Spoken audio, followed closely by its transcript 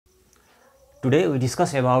Today we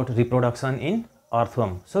discuss about reproduction in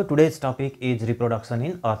earthworm. So today's topic is reproduction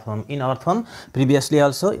in earthworm. In earthworm, previously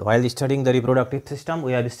also while studying the reproductive system,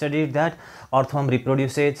 we have studied that earthworm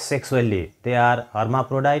reproduces sexually. They are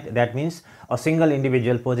hermaphrodite, that means a single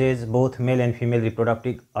individual possesses both male and female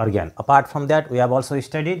reproductive organ. Apart from that, we have also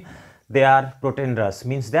studied they are protandrous,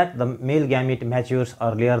 means that the male gamete matures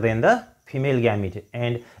earlier than the female gamete,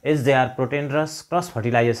 and as they are protandrous, cross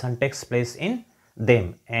fertilization takes place in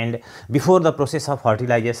them, and before the process of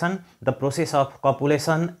fertilization, the process of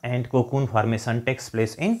copulation and cocoon formation takes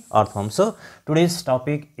place in earthworm. So today's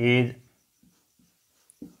topic is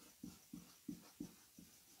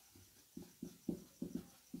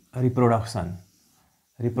reproduction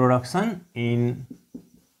in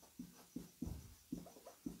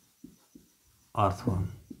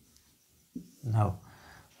earthworm. Now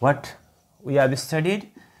what we have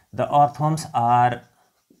studied, the earthworms are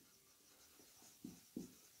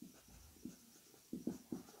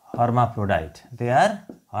hermaphrodite. They are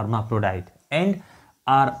hermaphrodite and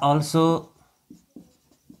are also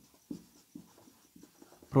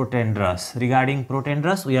protandrous. Regarding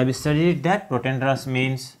protandrous, we have studied that protandrous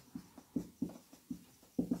means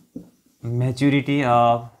maturity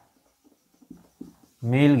of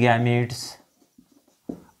male gametes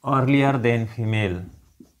earlier than female,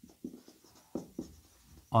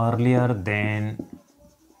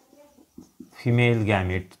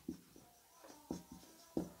 gamete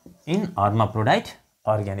in hermaphrodite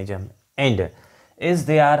organism, and as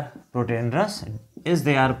they are protandrous,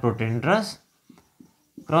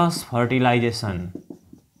 cross fertilization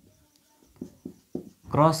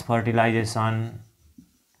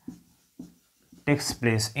takes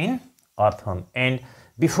place in earthworm, and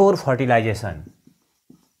before fertilization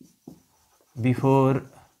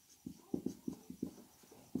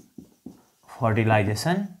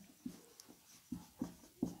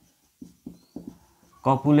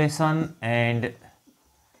copulation and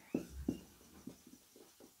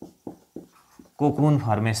cocoon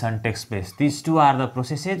formation takes place. These two are the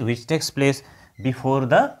processes which takes place before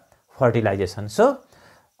the fertilization. So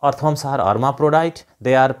earthworms are hermaphrodite,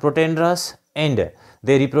 they are protandrous and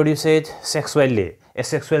they reproduce sexually.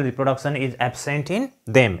 Asexual reproduction is absent in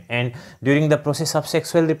them, and during the process of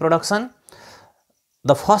sexual reproduction,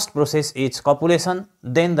 the first process is copulation,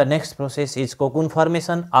 then the next process is cocoon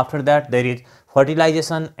formation, after that there is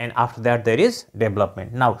fertilization, and after that there is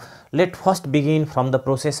development. Now let first begin from the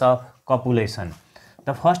process of copulation.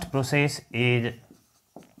 The first process is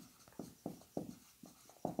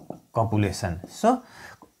copulation. So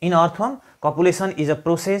in earthworm, copulation is a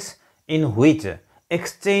process in which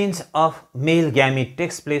exchange of male gamete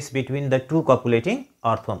takes place between the two copulating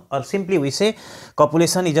earthworm, or simply we say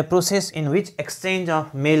copulation is a process in which exchange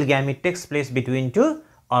of male gamete takes place between two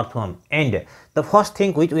earthworm. And the first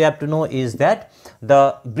thing which we have to know is that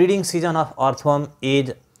the breeding season of earthworm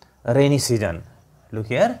is rainy season. Look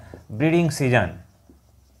here, breeding season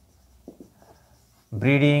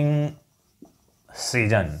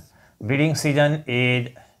is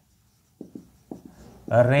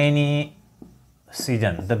rainy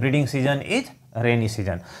season. The breeding season is rainy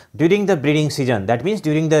season. During the breeding season, that means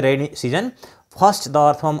during the rainy season, first the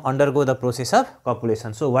earthworm undergo the process of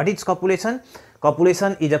copulation. So what is copulation?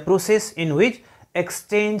 Copulation is a process in which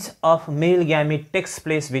exchange of male gamete takes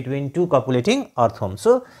place between two copulating earthworms.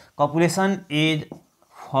 So copulation is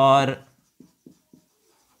for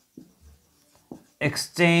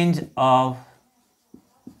exchange of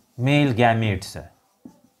male gametes.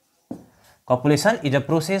 Copulation is a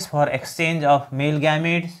process for exchange of male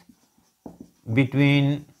gametes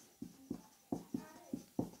between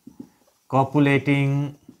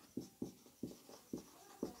copulating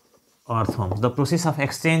earthworms. The process of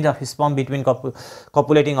exchange of sperm between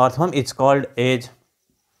copulating earthworm is called as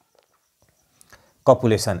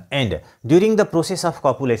copulation. And during the process of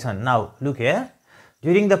copulation, now look here,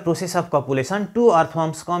 during the process of copulation, two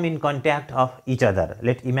earthworms come in contact of each other.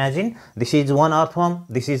 Let's imagine this is one earthworm,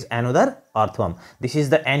 this is another earthworm. This is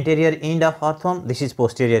the anterior end of earthworm, this is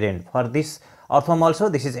posterior end. For this earthworm also,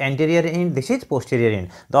 this is anterior end, this is posterior end.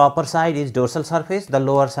 The upper side is dorsal surface, the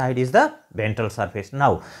lower side is the ventral surface.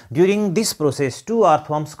 Now during this process, two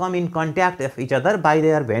earthworms come in contact of each other by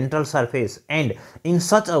their ventral surface, and in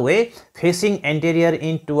such a way facing anterior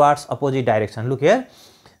end towards opposite direction. Look here,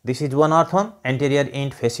 this is one earthworm, anterior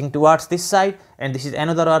end facing towards this side, and this is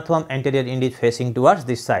another earthworm, anterior end is facing towards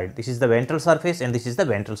this side. This is the ventral surface and this is the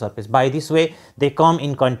ventral surface. By this way they come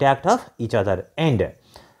in contact of each other, and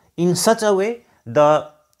in such a way the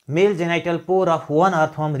male genital pore of one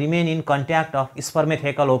earthworm remain in contact of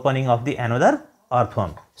spermathecal opening of the another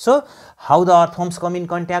earthworm. So how the earthworms come in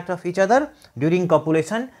contact of each other? During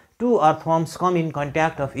copulation, two earthworms come in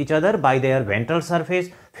contact of each other by their ventral surface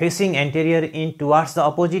facing anterior in towards the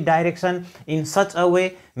opposite direction. In such a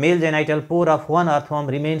way, male genital pore of one earthworm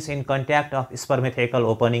remains in contact of spermathecal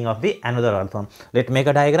opening of the another earthworm. Let's make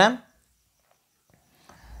a diagram.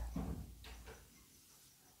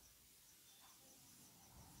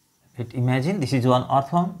 Let's imagine this is one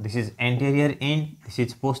earthworm, this is anterior end, this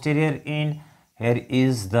is posterior end, here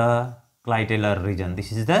is the clitellar region,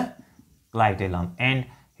 this is the clitellum, and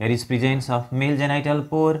here is presence of male genital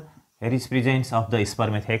pore, here is presence of the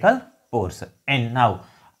spermathecal pores. And now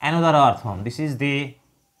another earthworm, this is the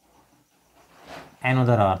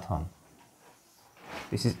another earthworm,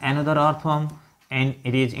 this is another earthworm, and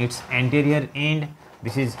it is its anterior end,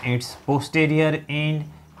 this is its posterior end,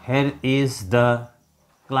 here is the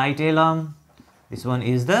clitellum, this one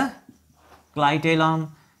is the clitellum,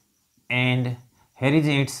 and here is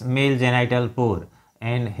its male genital pore,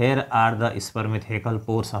 and here are the spermathecal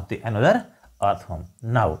pores of the another earthworm.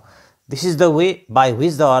 Now this is the way by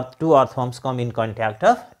which the two earthworms come in contact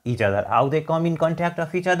of each other. How they come in contact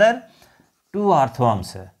of each other? Two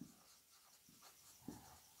earthworms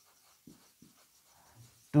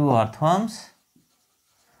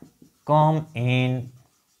come in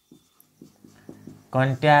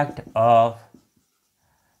contact of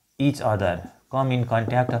each other,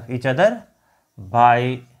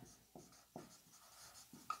 by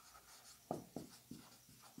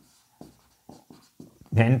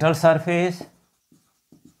ventral surface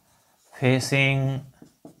facing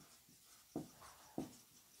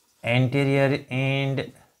anterior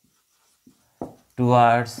end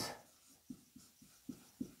towards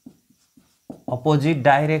opposite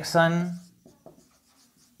direction,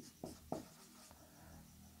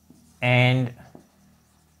 and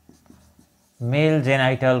male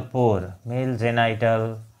genital pore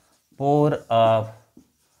of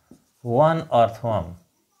one earthworm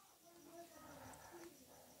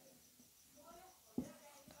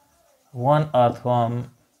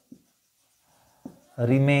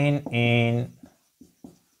remain in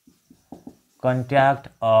contact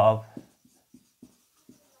of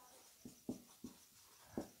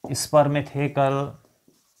spermathecal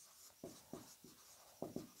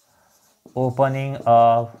opening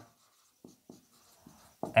of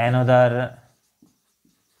another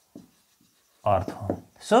earthworm.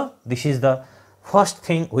 So this is the first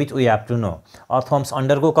thing which we have to know. Earthworms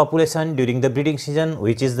undergo copulation during the breeding season,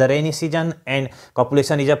 which is the rainy season, and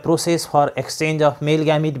copulation is a process for exchange of male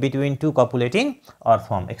gamete between two copulating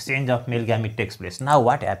earthworm. Exchange of male gamete takes place. Now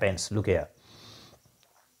what happens? Look here.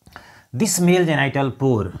 This male genital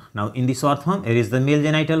pore, now in this earthworm here is the male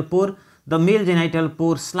genital pore. The male genital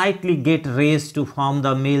pore slightly get raised to form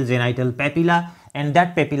the male genital papilla, and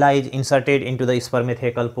that papilla is inserted into the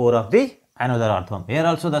spermathecal pore of the another earthworm. Here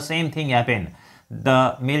also the same thing happen.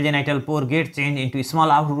 The male genital pore get changed into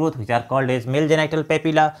small outgrowth which are called as male genital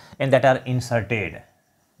papilla, and that are inserted.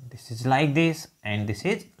 This is like this and this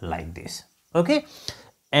is like this. Okay,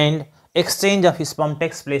 and exchange of sperm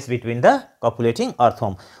takes place between the copulating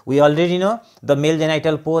earthworm. We already know the male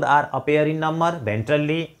genital pore are a pair in number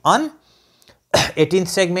ventrally on 18th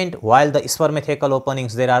segment, while the spermathecal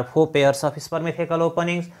openings, there are 4 pairs of spermathecal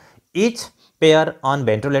openings, each pair on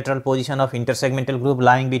ventrolateral position of intersegmental group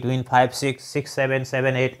lying between 5, 6, 6, 7,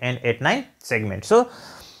 7, 8 and 8, 9 segments. So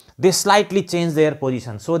they slightly change their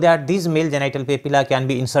position so that these male genital papilla can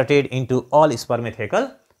be inserted into all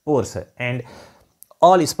spermathecal pores, and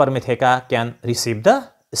all spermatheca can receive the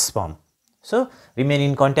sperm. So remain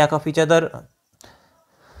in contact of each other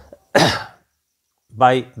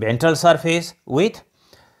by ventral surface with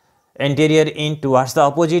anterior end towards the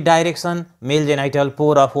opposite direction. Male genital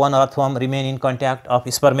pore of one earthworm remain in contact of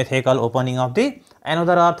spermathecal opening of the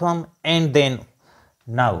another earthworm, and then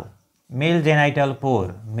now male genital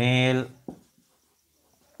pore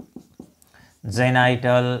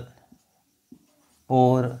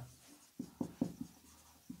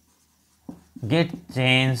get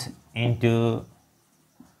changed into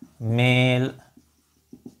male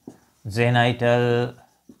genital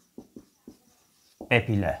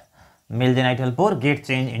papilla. Male genital pore get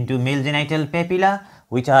changed into male genital papilla,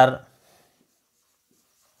 which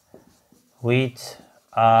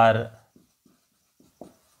are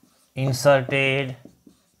inserted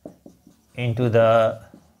into the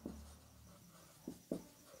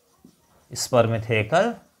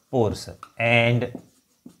spermathecal pores, and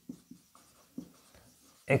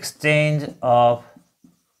exchange of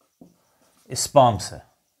sperms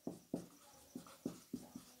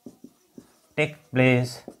take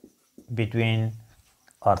place between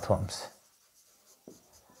earthworms.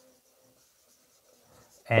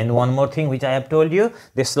 And one more thing which I have told you,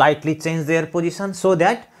 they slightly change their position so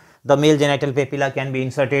that the male genital papilla can be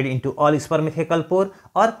inserted into all spermathecal pore,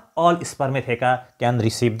 or all spermatheca can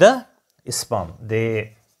receive the sperm.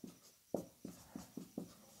 They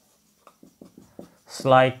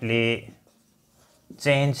slightly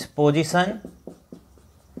change position,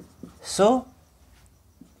 so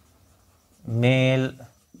male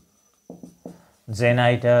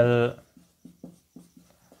genital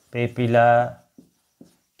papilla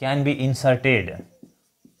can be inserted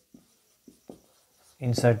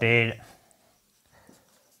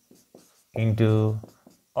into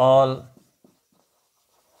all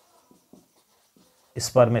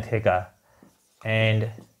spermatheca,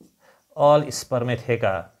 and all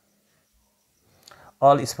spermatheca,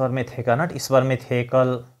 not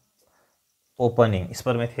spermathecal opening,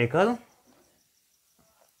 spermathecal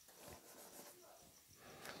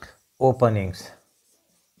openings.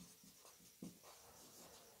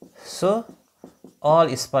 So all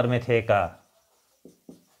spermatheca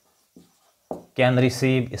can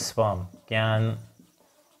receive sperm,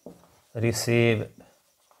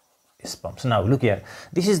 So now look here,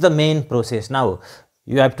 this is the main process. Now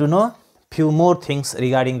you have to know few more things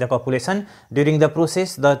regarding the copulation. During the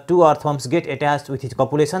process, the two earthworms get attached with each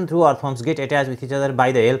copulation. Two earthworms get attached with each other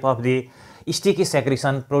by the help of the sticky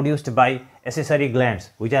secretion produced by accessory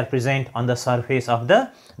glands, which are present on the surface of the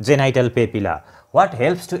genital papilla. What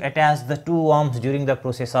helps to attach the two worms during the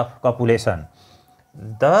process of copulation?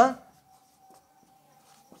 The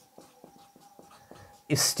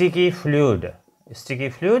sticky fluid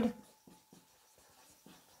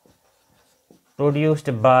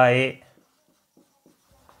produced by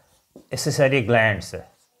accessory glands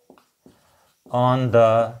on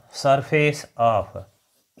the surface of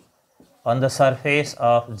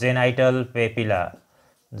genital papilla.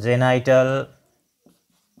 Genital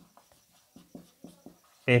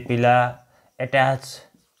papilla attach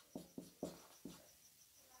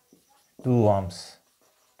two worms.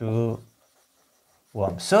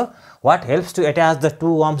 So what helps to attach the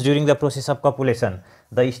two worms during the process of copulation?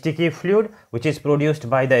 The sticky fluid which is produced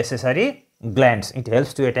by the accessory glands. It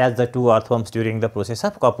helps to attach the two earthworms during the process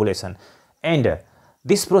of copulation, and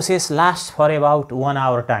this process lasts for about 1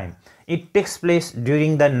 hour time. It takes place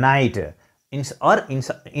during the night in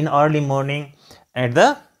early morning at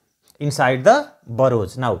inside the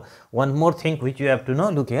burrows. Now one more thing which you have to know,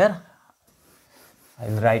 look here, I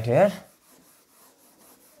will write here.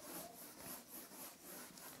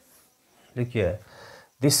 Look here,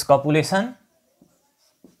 this copulation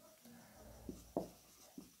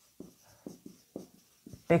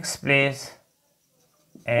takes place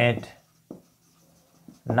at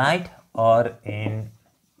night or in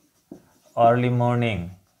early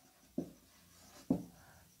morning,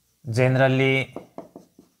 generally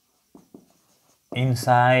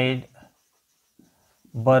inside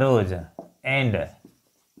burrows, and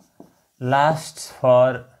lasts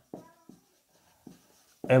for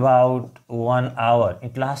about 1 hour.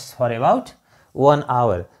 It lasts for about 1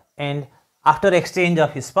 hour, and after exchange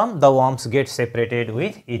of sperm, the worms get separated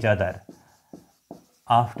with each other.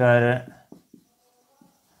 After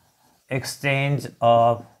exchange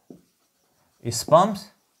of sperms,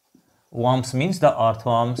 worms means the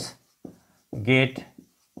earthworms get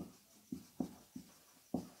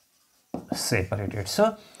separated.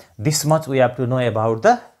 So this much we have to know about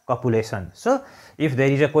the copulation. So if there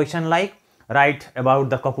is a question like write about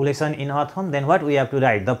the copulation in earthworm, then what we have to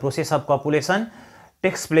write? The process of copulation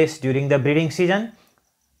takes place during the breeding season,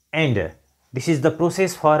 and this is the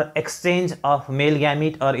process for exchange of male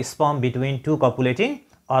gamete or sperm between two copulating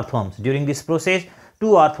earthworms. During this process,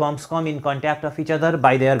 two earthworms come in contact of each other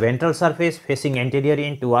by their ventral surface facing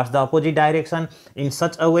anteriorly towards the opposite direction. In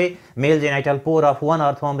such a way, male genital pore of one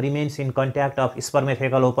earthworm remains in contact of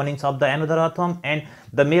spermathecal openings of the another earthworm, and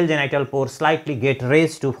the male genital pore slightly get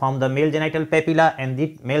raised to form the male genital papilla, and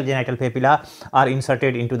the male genital papilla are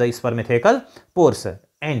inserted into the spermathecal pores,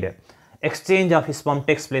 and exchange of sperm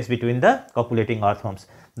takes place between the copulating earthworms.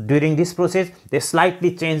 During this process, they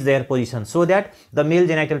slightly change their position so that the male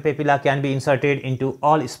genital papilla can be inserted into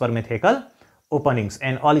all spermathecal openings,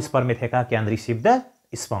 and all spermatheca can receive the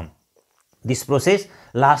sperm. This process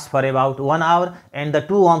lasts for about 1 hour, and the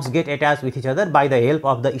two worms get attached with each other by the help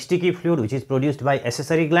of the sticky fluid which is produced by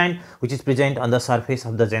accessory gland which is present on the surface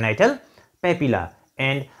of the genital papilla.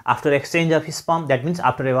 And after exchange of sperm, that means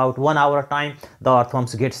after about 1 hour time, the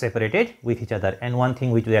earthworms get separated with each other. And one thing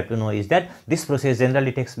which we have to know is that this process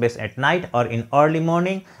generally takes place at night or in early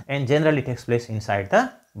morning, and generally takes place inside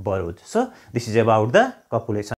the burrows. So this is about the copulation.